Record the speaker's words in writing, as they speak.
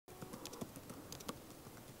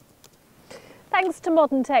Thanks to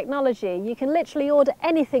modern technology, you can literally order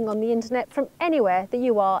anything on the internet from anywhere that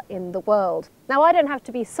you are in the world. Now, I don't have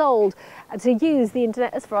to be sold to use the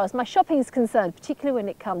internet as far as my shopping is concerned, particularly when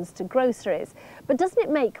it comes to groceries. But doesn't it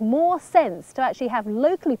make more sense to actually have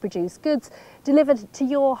locally produced goods delivered to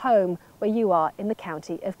your home where you are in the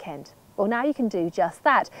county of Kent? Well, now you can do just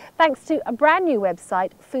that, thanks to a brand new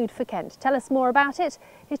website, Food for Kent. Tell us more about it.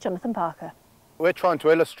 Here's Jonathan Parker. We're trying to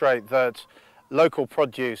illustrate that local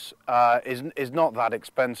produce is not that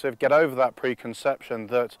expensive. Get over that preconception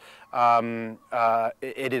that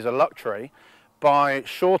it is a luxury by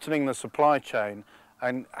shortening the supply chain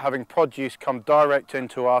and having produce come direct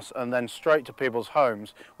into us and then straight to people's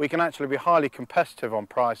homes. We can actually be highly competitive on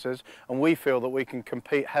prices, and we feel that we can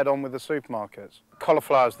compete head on with the supermarkets.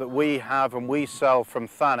 Cauliflowers that we have and we sell from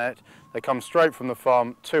Thanet, they come straight from the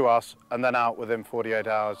farm to us and then out within 48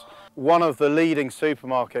 hours. One of the leading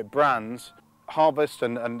supermarket brands harvest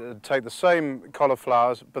and take the same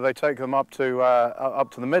cauliflowers, but they take them up to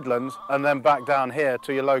the Midlands and then back down here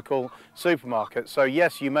to your local supermarket. So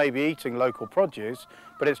yes, you may be eating local produce,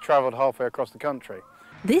 but it's travelled halfway across the country.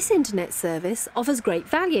 This internet service offers great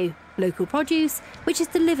value, local produce, which is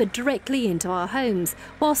delivered directly into our homes,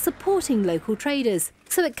 while supporting local traders.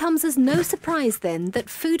 So it comes as no surprise then that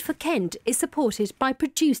Food for Kent is supported by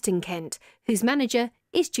Produced in Kent, whose manager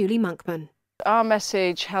is Julie Monkman. Our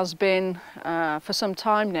message has been for some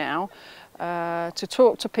time now to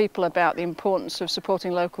talk to people about the importance of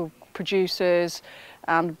supporting local producers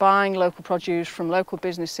and buying local produce from local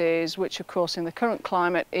businesses, which of course in the current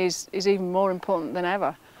climate is even more important than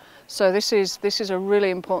ever. So this is a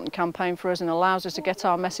really important campaign for us and allows us to get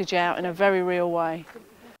our message out in a very real way.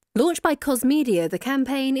 Launched by Cosmedia, the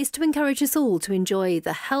campaign is to encourage us all to enjoy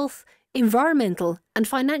the health, environmental and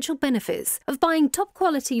financial benefits of buying top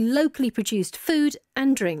quality locally produced food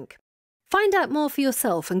and drink. Find out more for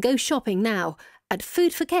yourself and go shopping now at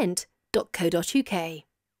foodforkent.co.uk.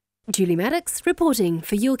 Julie Maddocks reporting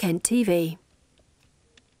for YourKentTV.